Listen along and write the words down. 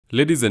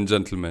Ladies and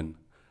gentlemen,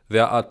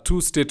 there are two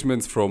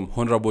statements from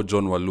Honorable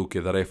John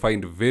Waluke that I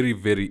find very,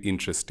 very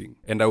interesting,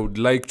 and I would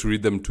like to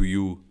read them to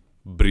you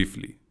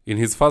briefly. In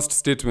his first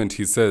statement,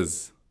 he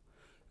says,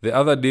 "The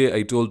other day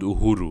I told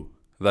Uhuru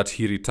that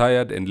he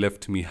retired and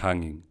left me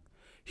hanging.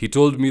 He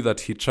told me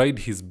that he tried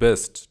his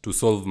best to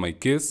solve my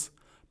case,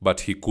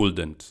 but he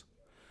couldn't.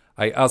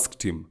 I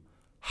asked him,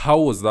 how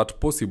was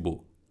that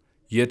possible?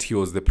 Yet he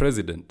was the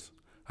president.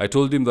 I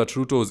told him that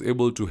Ruto was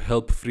able to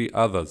help free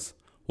others.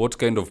 What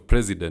kind of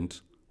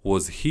president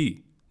was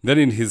he?" Then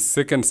in his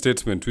second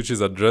statement, which is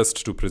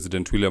addressed to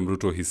President William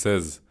Ruto, he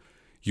says,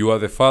 "You are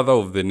the father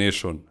of the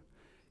nation.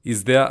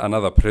 Is there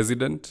another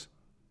president?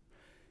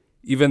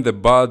 Even the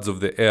birds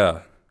of the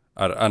air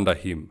are under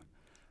him.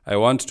 I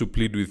want to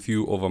plead with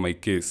you over my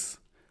case.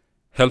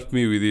 Help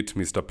me with it,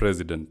 Mr.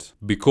 President,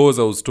 because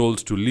I was told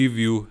to leave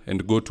you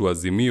and go to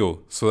Azimio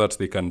so that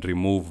they can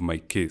remove my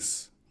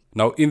case."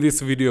 Now, in this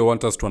video, I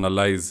want us to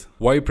analyze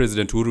why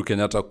President Uhuru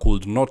Kenyatta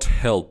could not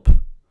help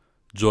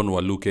John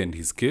Waluke and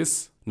his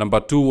case.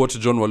 Number 2, what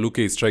John Waluke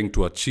is trying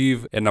to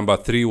achieve. And number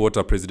 3, what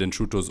are President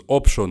Ruto's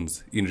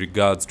options in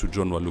regards to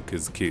John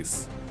Waluke's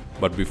case.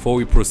 But before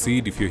we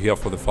proceed, if you're here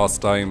for the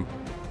first time,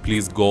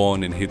 please go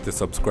on and hit the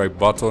subscribe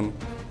button.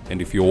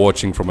 And if you're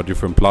watching from a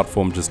different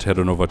platform, just head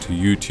on over to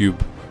YouTube,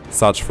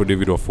 search for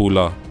David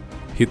Wafula,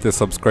 hit the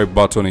subscribe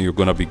button, and you're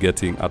going to be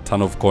getting a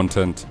ton of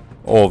content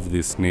of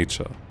this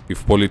nature.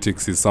 If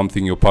politics is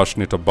something you're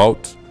passionate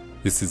about,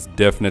 this is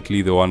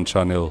definitely the one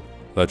channel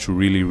that you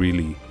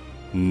really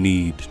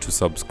need to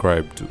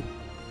subscribe to.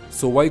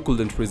 So why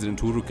couldn't President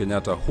Uhuru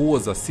Kenyatta, who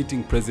was a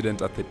sitting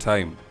president at the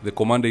time, the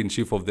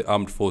commander-in-chief of the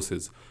armed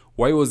forces,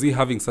 why was he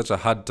having such a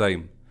hard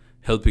time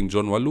helping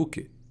John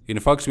Waluke? In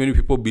fact, many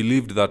people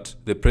believed that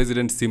the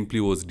president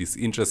simply was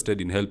disinterested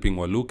in helping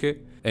Waluke,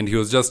 and he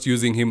was just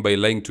using him by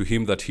lying to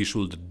him that he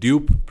should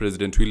dupe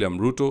President William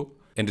Ruto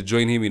and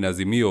join him in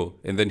Azimio,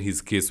 and then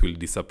his case will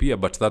disappear.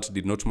 But that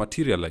did not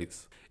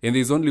materialize. And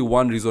there's only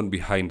one reason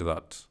behind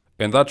that.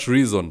 And that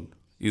reason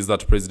is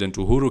that President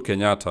Uhuru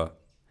Kenyatta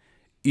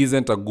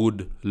isn't a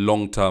good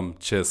long-term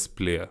chess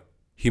player.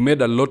 He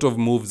made a lot of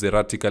moves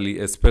erratically,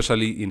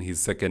 especially in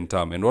his second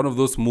term. And one of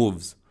those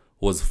moves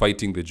was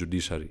fighting the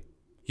judiciary.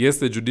 Yes,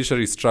 the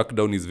judiciary struck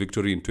down his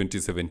victory in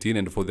 2017,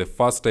 and for the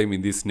first time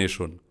in this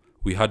nation,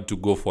 we had to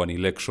go for an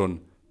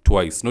election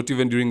twice. Not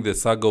even during the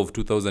saga of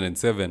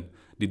 2007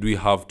 did we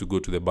have to go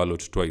to the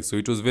ballot twice. So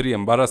it was very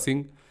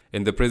embarrassing,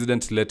 and the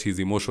president let his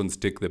emotions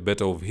take the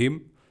better of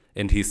him,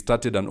 and he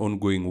started an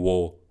ongoing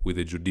war with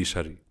the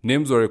judiciary.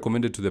 Names were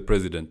recommended to the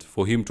president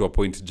for him to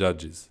appoint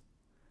judges,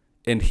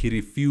 and he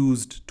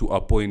refused to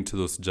appoint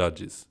those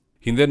judges.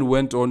 He then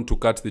went on to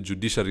cut the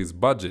judiciary's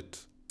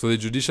budget. So the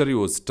judiciary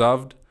was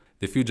starved.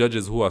 The few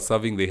judges who were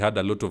serving, they had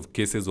a lot of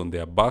cases on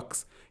their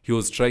backs. He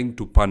was trying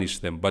to punish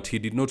them, but he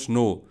did not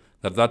know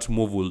that that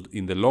move would,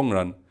 in the long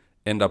run,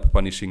 end up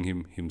punishing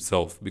him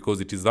himself, because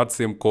it is that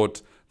same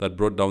court that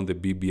brought down the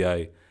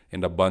BBI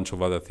and a bunch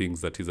of other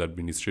things that his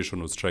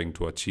administration was trying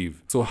to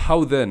achieve. So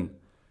how then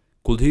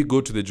could he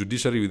go to the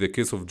judiciary with the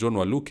case of John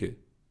Waluke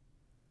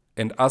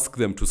and ask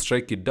them to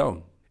strike it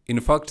down? In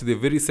fact, the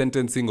very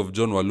sentencing of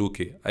John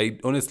Waluke, I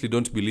honestly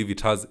don't believe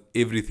it has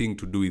everything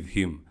to do with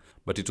him,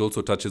 but it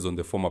also touches on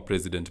the former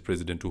president,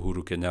 President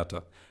Uhuru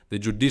Kenyatta. The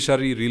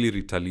judiciary really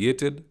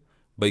retaliated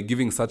by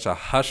giving such a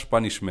harsh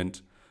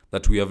punishment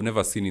that we have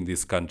never seen in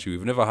this country.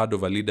 We've never heard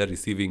of a leader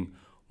receiving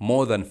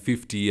more than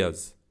 50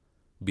 years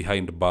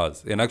behind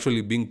bars and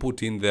actually being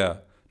put in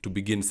there to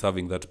begin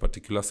serving that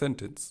particular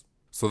sentence.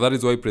 So that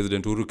is why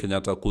President Uhuru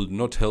Kenyatta could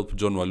not help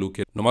John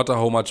Waluke. No matter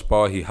how much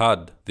power he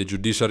had, the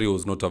judiciary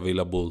was not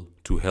available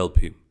to help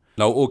him.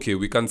 Now, okay,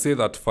 we can say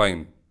that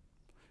fine.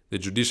 The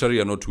judiciary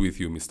are not with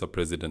you, Mr.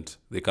 President.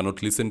 They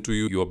cannot listen to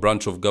you. Your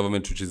branch of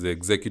government, which is the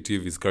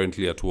executive, is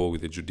currently at war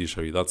with the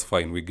judiciary. That's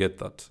fine, we get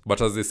that.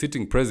 But as the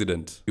sitting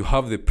president, you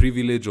have the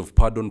privilege of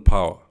pardon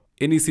power.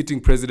 Any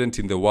sitting president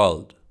in the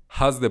world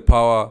has the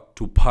power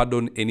to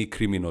pardon any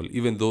criminal,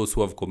 even those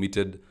who have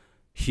committed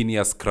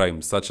heinous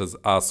crimes such as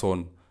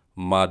arson,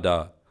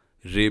 murder,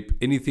 rape,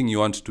 anything you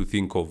want to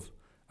think of.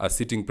 A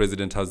sitting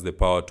president has the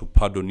power to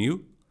pardon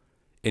you,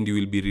 and you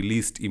will be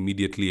released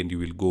immediately and you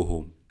will go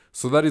home.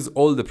 So that is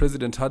all the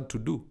president had to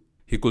do.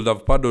 He could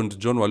have pardoned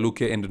John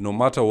Waluke, and no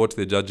matter what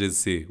the judges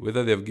say,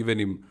 whether they have given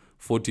him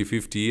 40,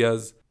 50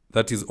 years,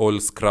 that is all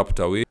scrapped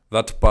away.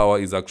 That power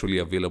is actually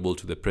available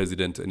to the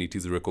president, and it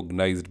is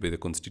recognized by the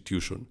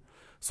constitution.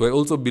 So I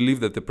also believe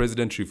that the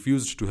president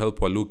refused to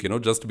help Waluke,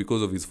 not just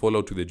because of his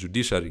fallout to the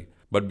judiciary,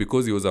 but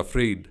because he was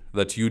afraid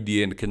that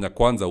UDA and Kenya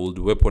Kwanza would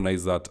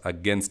weaponize that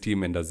against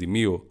him and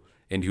Azimio,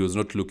 and he was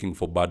not looking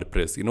for bad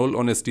press. In all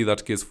honesty,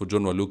 that case for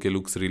John Waluke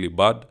looks really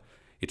bad.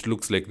 It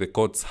looks like the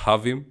courts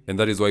have him, and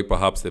that is why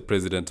perhaps the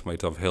president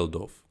might have held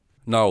off.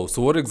 Now,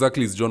 so what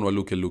exactly is John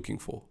Waluke looking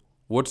for?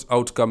 What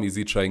outcome is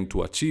he trying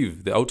to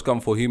achieve? The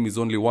outcome for him is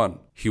only one.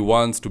 He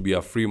wants to be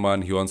a free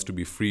man. He wants to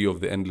be free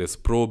of the endless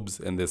probes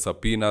and the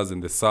subpoenas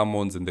and the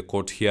summons and the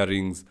court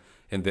hearings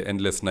and the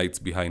endless nights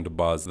behind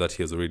bars that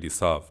he has already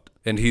served.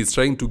 And he is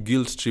trying to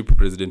guilt trip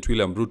President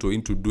William Ruto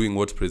into doing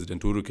what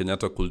President Uhuru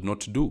Kenyatta could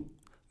not do.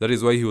 That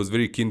is why he was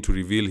very keen to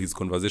reveal his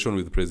conversation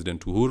with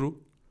President Uhuru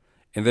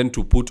and then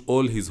to put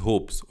all his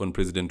hopes on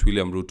President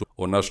William Ruto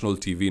on national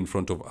TV in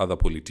front of other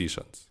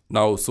politicians.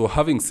 Now, so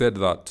having said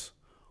that,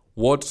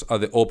 what are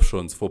the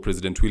options for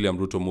President William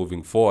Ruto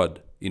moving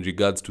forward in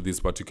regards to this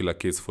particular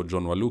case for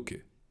John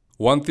Waluke?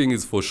 One thing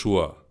is for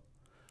sure.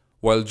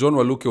 While John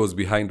Waluke was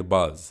behind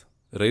bars,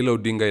 Raila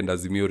Odinga and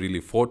Azimio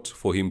really fought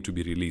for him to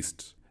be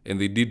released, and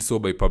they did so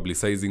by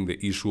publicizing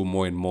the issue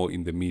more and more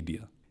in the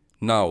media.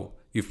 Now,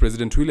 if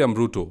President William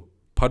Ruto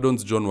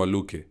pardons John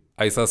Waluke,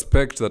 I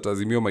suspect that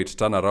Azimio might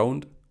turn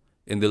around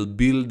and they'll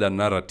build a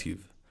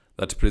narrative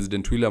that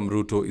President William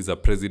Ruto is a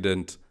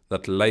president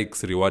that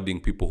likes rewarding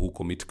people who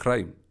commit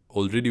crime.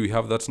 Already we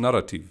have that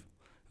narrative.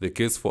 The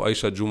case for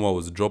Aisha Juma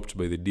was dropped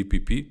by the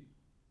DPP.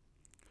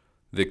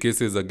 The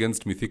cases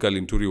against Mithika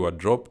Linturi were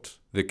dropped.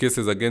 The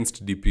cases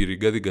against DP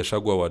Rigathi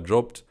Gachagua were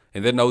dropped.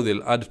 And then now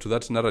they'll add to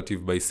that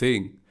narrative by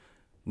saying,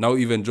 now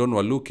even John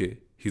Waluke,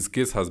 his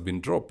case has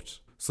been dropped.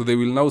 So they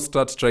will now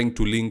start trying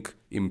to link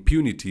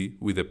impunity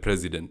with the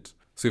president.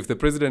 So if the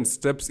president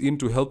steps in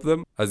to help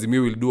them,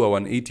 Azimio will do a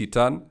 180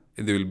 turn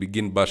and they will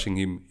begin bashing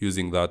him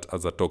using that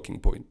as a talking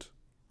point.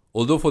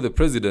 Although for the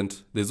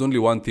president, there's only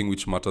one thing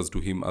which matters to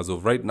him as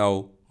of right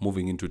now,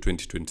 moving into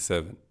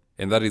 2027.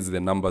 And that is the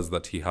numbers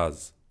that he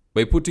has.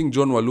 By putting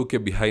John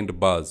Waluke behind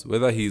bars,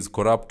 whether he is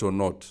corrupt or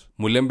not,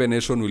 Mulembe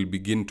Nation will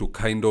begin to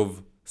kind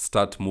of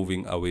start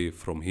moving away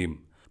from him.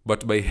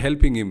 But by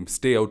helping him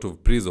stay out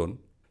of prison,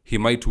 he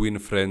might win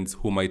friends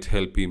who might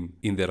help him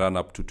in the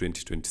run-up to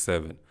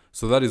 2027.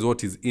 So that is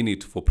what is in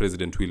it for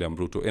President William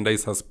Ruto. And I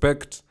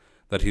suspect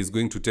that he's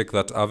going to take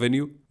that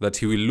avenue, that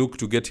he will look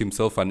to get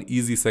himself an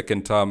easy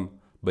second term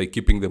by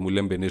keeping the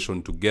Mulembe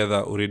Nation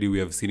together. Already we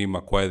have seen him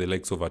acquire the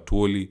likes of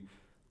Atuoli.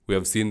 We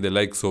have seen the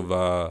likes of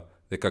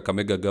the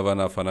Kakamega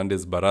Governor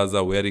Fernandez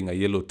Baraza wearing a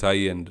yellow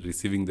tie and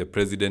receiving the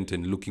president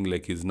and looking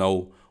like he's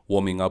now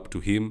warming up to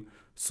him.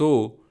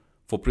 So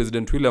for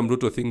President William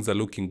Ruto, things are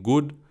looking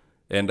good.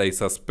 And I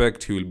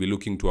suspect he will be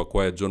looking to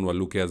acquire John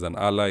Waluke as an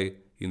ally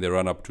in the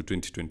run-up to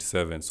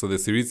 2027. So the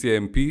Sirisia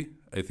MP,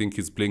 I think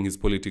he's playing his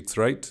politics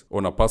right.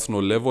 On a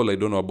personal level, I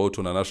don't know about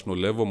on a national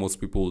level. Most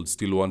people would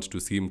still want to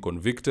see him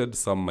convicted.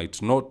 Some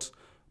might not.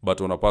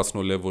 But on a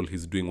personal level,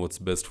 he's doing what's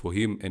best for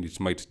him and it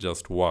might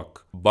just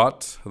work.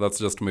 But that's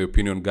just my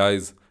opinion,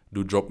 guys.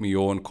 Do drop me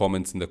your own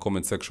comments in the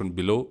comment section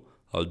below.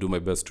 I'll do my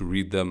best to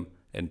read them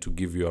and to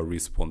give you a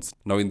response.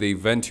 Now, in the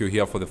event you're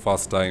here for the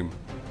first time,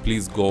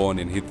 please go on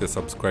and hit the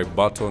subscribe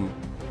button.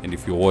 And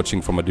if you're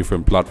watching from a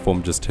different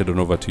platform, just head on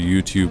over to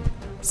YouTube,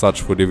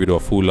 search for David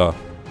Wafula,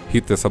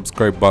 hit the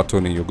subscribe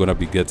button, and you're gonna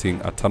be getting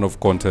a ton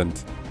of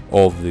content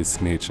of this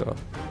nature.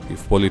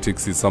 If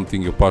politics is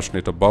something you're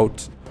passionate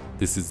about,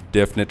 this is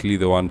definitely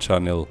the one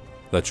channel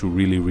that you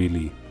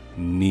really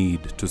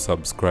need to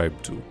subscribe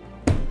to.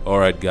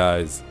 Alright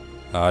guys,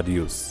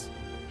 adios.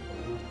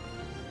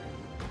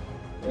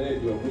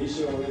 Ndio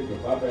mwisho ndio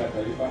baba ya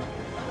taifa.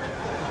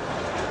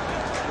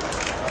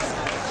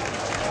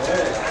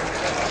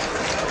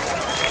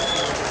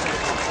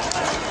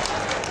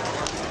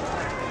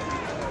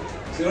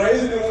 Si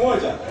rais ni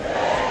mmoja.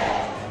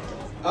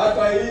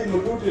 Hata hii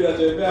mtutu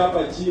inatembea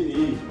hapa chini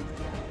hii.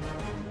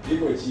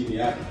 Iko chini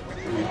yake.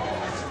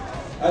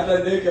 Hata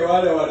ndege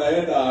wale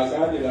wanaenda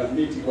angani na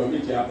miti kwa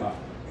miti hapa.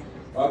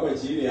 Wako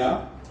chini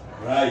ya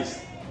rais.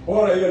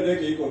 Bora hiyo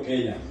ndege iko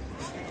Kenya.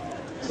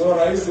 So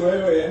rais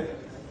wewe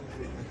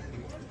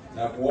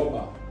na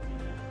kuomba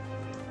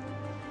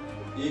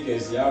hii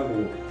kesi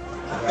yangu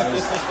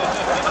rais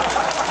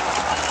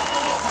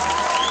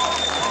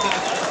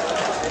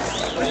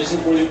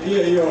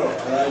nishughulikie hiyo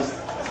rais,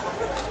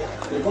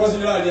 because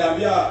yule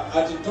aliniambia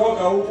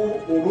atitoka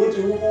huku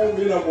urudi huku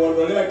bila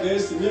kuondolea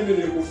kesi. Mimi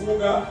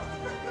nilikufunga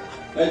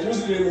na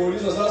juzi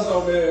nilimuuliza sasa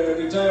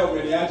umeretire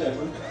umeniacha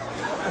tu,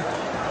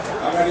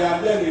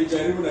 akaniambia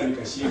nilijaribu na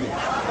nikashindwa.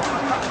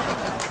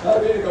 Sasa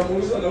mimi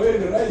nikamuuliza na wewe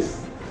ni rais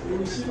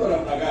ulishindwa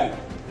namna gani?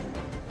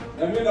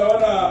 Na mimi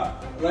naona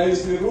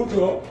Rais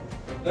Ruto,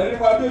 na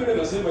nilimwambia mimi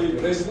nasema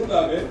hivi, Rais Ruto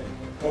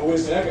kwa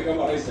uwezo yake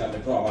kama rais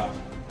ametoa wapi?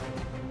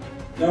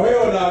 Na wewe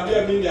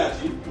unaambia mimi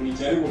ati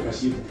ulijaribu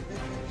kashifu.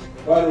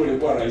 Bado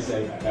ulikuwa rais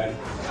aina gani?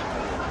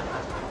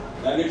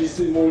 Na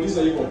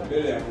nilisimuuliza hivyo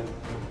mbele ya Mungu.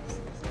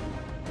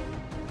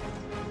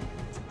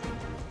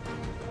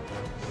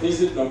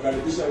 Sisi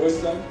tunakaribisha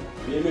Western,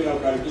 mimi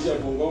nakaribisha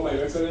Bungoma,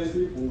 Your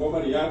Excellency. Bungoma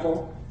ni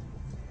yako,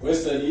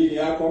 Western hii ni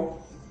yako,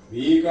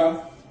 Vihiga,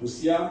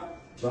 Busia,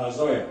 Trans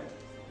Nzoia,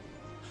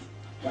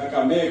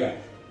 Kakamega.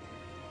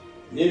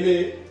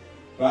 Mimi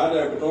baada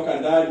ya kutoka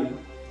ndani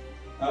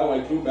hawa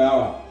wajumbe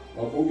hawa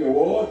wabunge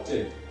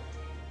wote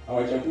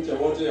hawachakucha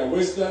wote ya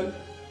Western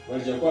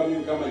walichukua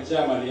mimi kama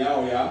chairman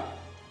yao ya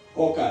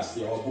caucus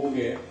ya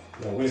wabunge ya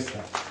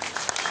Western.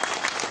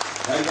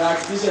 Na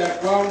nitahakikisha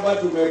kwamba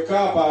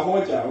tumekaa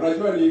pamoja.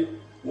 Unajua ni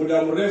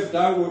muda mrefu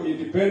tangu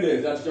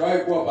independence hatujawahi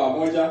kuwa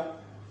pamoja.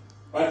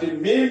 But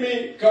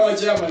mimi kama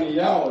chairman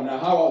yao na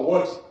hawa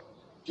wote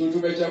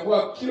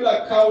tumechagua kila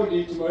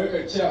county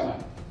tumeweka chairman.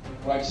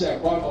 kuhakikisha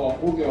kwamba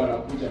wabunge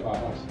wanakuja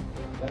pamoja.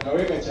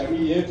 Tutaweka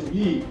jamii yetu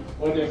hii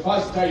for the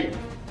first time,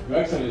 Your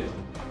Excellency,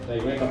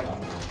 tutaiweka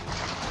pamoja.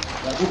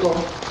 Na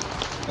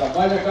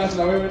tutafanya kazi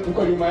na wewe,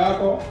 tuko nyuma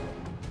yako.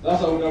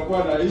 Sasa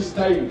utakuwa na this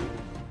time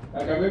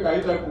Kakamega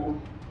haita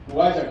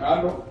kuacha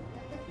kando.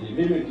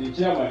 Mimi ni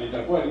chairman,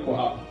 nitakuwa niko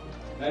hapa.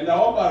 Na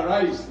ninaomba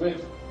rais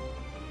wetu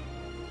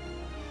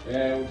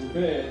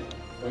utupee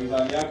kwa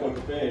idhani yako,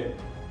 tupee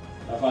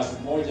nafasi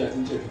moja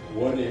tuje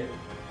tukuone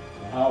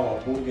na hawa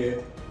wabunge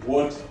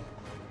wote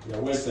ya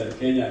Western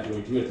Kenya ndio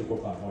ujue tuko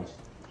pamoja.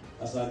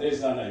 Asante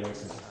sana Your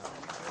Excellency.